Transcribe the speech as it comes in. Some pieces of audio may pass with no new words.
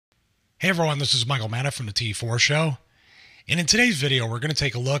Hey everyone, this is Michael Manna from the T4 Show. And in today's video, we're going to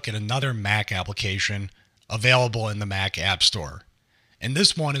take a look at another Mac application available in the Mac App Store. And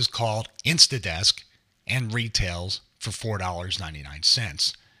this one is called Instadesk and retails for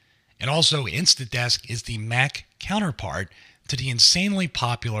 $4.99. And also, Instadesk is the Mac counterpart to the insanely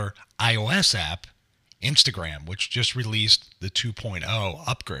popular iOS app, Instagram, which just released the 2.0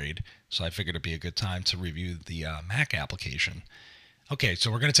 upgrade. So I figured it'd be a good time to review the Mac application. Okay,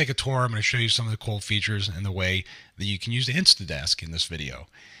 so we're going to take a tour. I'm going to show you some of the cool features and the way that you can use the Instadesk in this video,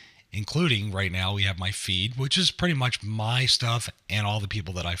 including right now we have my feed, which is pretty much my stuff and all the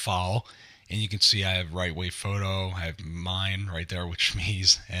people that I follow. And you can see I have Right Way Photo, I have mine right there, which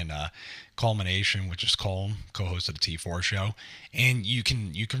means, and Culmination, which is Colm, co-host of the T4 Show. And you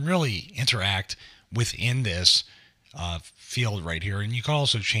can really interact within this field right here, and you can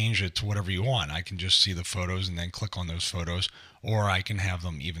also change it to whatever you want. I can just see the photos and then click on those photos, or I can have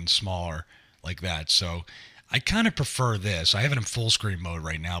them even smaller like that. So I kind of prefer this. I have it in full screen mode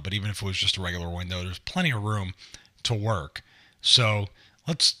right now, but even if it was just a regular window, there's plenty of room to work. So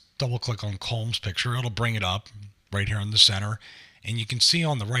let's double click on Colm's picture. It'll bring it up right here in the center, and you can see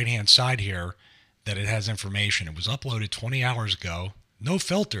on the right hand side here that it has information. It was uploaded 20 hours ago. No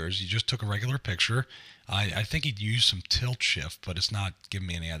filters, you just took a regular picture. I think he'd use some tilt shift, but it's not giving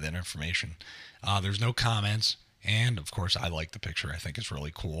me any of that information. There's no comments, and of course I like the picture. I think it's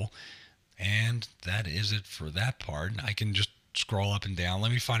really cool. And that is it for that part. I can just scroll up and down.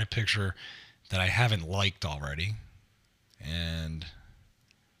 Let me find a picture that I haven't liked already. And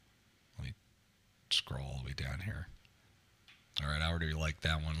let me scroll all the way down here. All right, I already like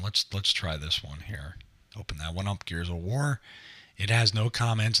that one. Let's try this one here. Open that one up, Gears of War. It has no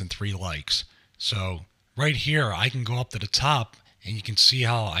comments and 3 likes. So right here, I can go up to the top and you can see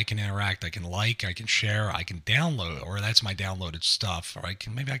how I can interact. I can like, I can share, I can download, or that's my downloaded stuff. Or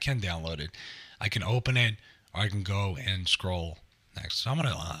maybe I can download it. I can open it, or I can go and scroll next. So I'm going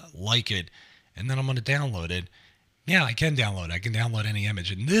to like it, and then I'm going to download it. Yeah, I can download it. I can download any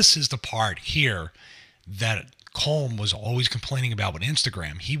image. And this is the part here that Colm was always complaining about with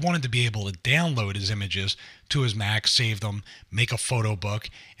Instagram. He wanted to be able to download his images to his Mac, save them, make a photo book,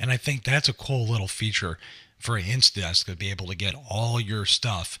 and I think that's a cool little feature for Instadesk to be able to get all your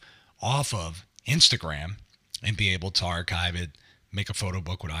stuff off of Instagram and be able to archive it, make a photo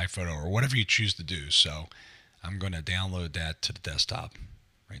book with iPhoto or whatever you choose to do. So I'm going to download that to the desktop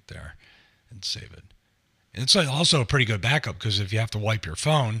right there and save it. It's also a pretty good backup because if you have to wipe your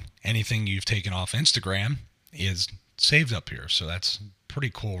phone, anything you've taken off Instagram is saved up here. So that's pretty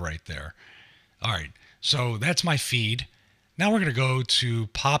cool right there. All right, so that's my feed. Now we're going to go to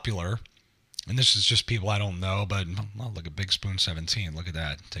popular. And this is just people I don't know, but well, look at Big Spoon 17. Look at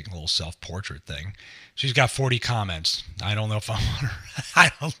that, taking a little self-portrait thing. She's got 40 comments. I don't know if I want to.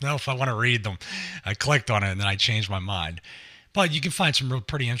 I don't know if I want to read them. I clicked on it and then I changed my mind. But you can find some real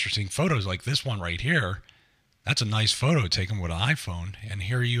pretty interesting photos, like this one right here. That's a nice photo taken with an iPhone. And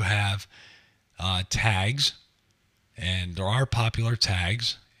here you have tags, and there are popular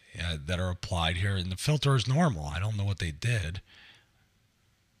tags that are applied here, and the filter is normal. I don't know what they did.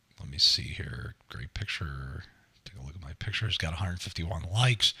 Let me see here. Great picture. Take a look at my picture. It's got 151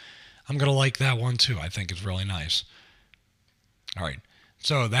 likes. I'm going to like that one too. I think it's really nice. All right.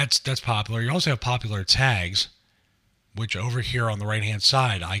 So that's popular. You also have popular tags, which over here on the right-hand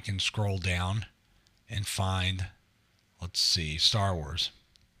side, I can scroll down and find, let's see, Star Wars.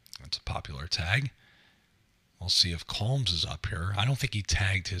 That's a popular tag. We'll see if Colm's is up here. I don't think he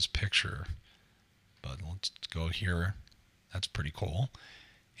tagged his picture, but let's go here. That's pretty cool.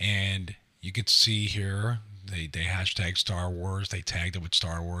 And you can see here, they hashtag Star Wars. They tagged it with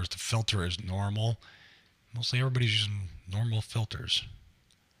Star Wars. The filter is normal. Mostly everybody's using normal filters.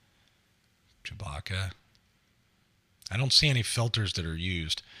 Chewbacca. I don't see any filters that are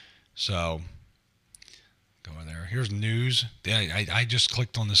used. So, go in there. Here's news. I just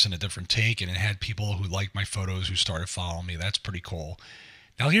clicked on this in a different take, and it had people who liked my photos who started following me. That's pretty cool.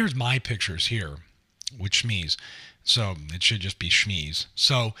 Now, here's my pictures here with Shmeez. So it should just be Shmeez.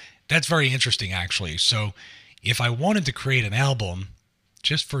 So that's very interesting, actually. So if I wanted to create an album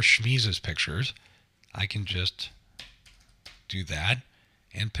just for Shmeez's pictures, I can just do that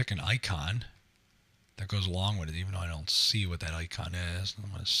and pick an icon that goes along with it, even though I don't see what that icon is. I'm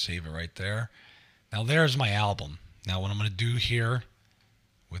going to save it right there. Now there's my album. Now what I'm going to do here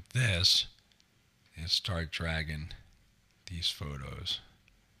with this is start dragging these photos,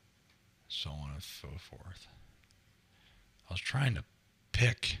 so on and so forth. I was trying to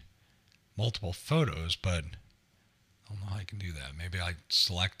pick multiple photos, but I don't know how I can do that. Maybe I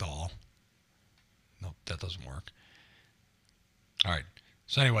select all. Nope, that doesn't work. All right,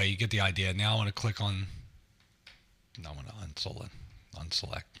 So anyway, you get the idea. Now I want to click on, no, I want to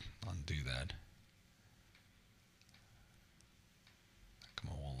unselect, undo that.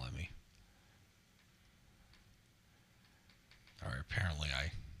 Come on, won't let me. All right, apparently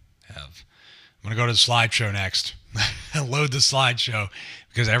I have. I'm going to go to the slideshow next. Load the slideshow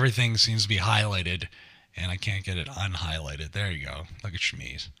because everything seems to be highlighted and I can't get it unhighlighted. There you go. Look at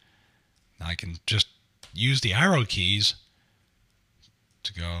Shmiz. Now I can just use the arrow keys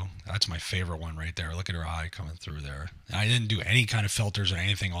to go. That's my favorite one right there. Look at her eye coming through there. And I didn't do any kind of filters or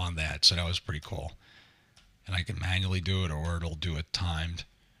anything on that, so that was pretty cool. And I can manually do it or it'll do it timed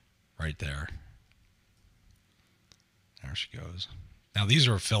right there. There she goes. Now these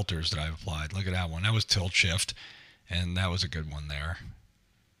are filters that I've applied. Look at that one. That was tilt shift, and that was a good one there.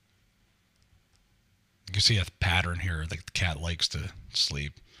 You can see a pattern here. Like the cat likes to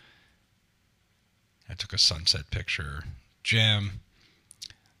sleep. I took a sunset picture. Jim.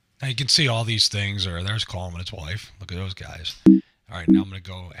 Now you can see all these things. Or there's Colm and his wife. Look at those guys. All right, now I'm going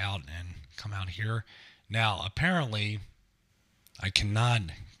to go out and come out here. Now apparently I cannot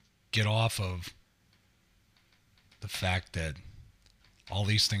get off of the fact that all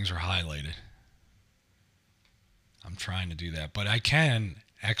these things are highlighted. I'm trying to do that, but I can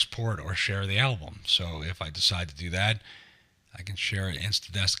export or share the album. So if I decide to do that, I can share it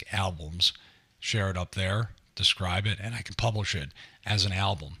Instadesk albums, share it up there, describe it, and I can publish it as an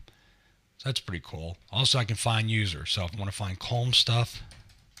album. So that's pretty cool. Also, I can find users. So if I want to find Colm stuff,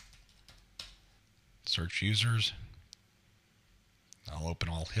 search users. I'll open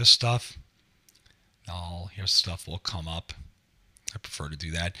all his stuff. All his stuff will come up. I prefer to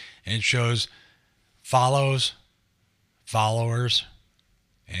do that. And it shows follows, followers,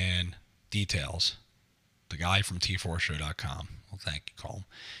 and details. The guy from T4show.com. Well, thank you, Colm.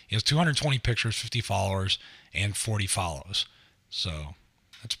 He has 220 pictures, 50 followers, and 40 follows. So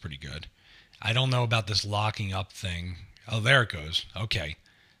that's pretty good. I don't know about this locking up thing. Oh, there it goes. Okay.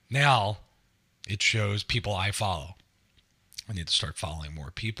 Now it shows people I follow. I need to start following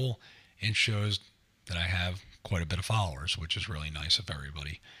more people. It shows that I have quite a bit of followers, which is really nice of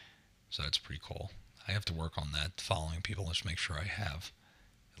everybody. So that's pretty cool. I have to work on that, following people. Let's make sure I have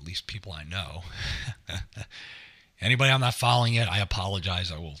at least people I know. Anybody I'm not following yet, I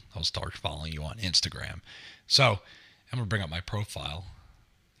apologize. I'll start following you on Instagram. So I'm going to bring up my profile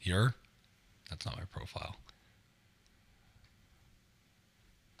here. That's not my profile.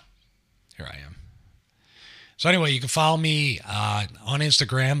 Here I am. So anyway, you can follow me on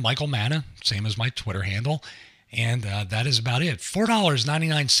Instagram, Michael Manna, same as my Twitter handle. And that is about it.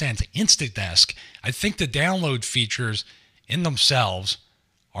 $4.99, Instadesk. I think the download features in themselves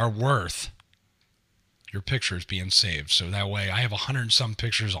are worth your pictures being saved. So that way I have 100 and some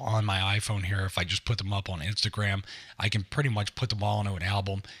pictures on my iPhone here. If I just put them up on Instagram, I can pretty much put them all into an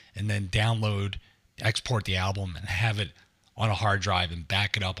album and then download, export the album and have it on a hard drive and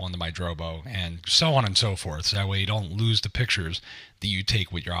back it up onto my Drobo and so on and so forth. So that way you don't lose the pictures that you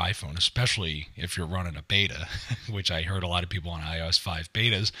take with your iPhone, especially if you're running a beta, which I heard a lot of people on iOS 5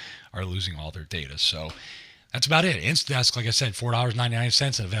 betas are losing all their data. So that's about it. Instadesk, like I said,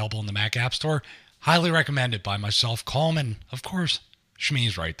 $4.99 and available in the Mac App Store. Highly recommended by myself, Colm, and of course,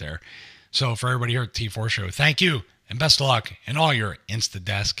 Shmiz right there. So for everybody here at T4 Show, thank you and best of luck in all your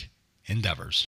Instadesk endeavors.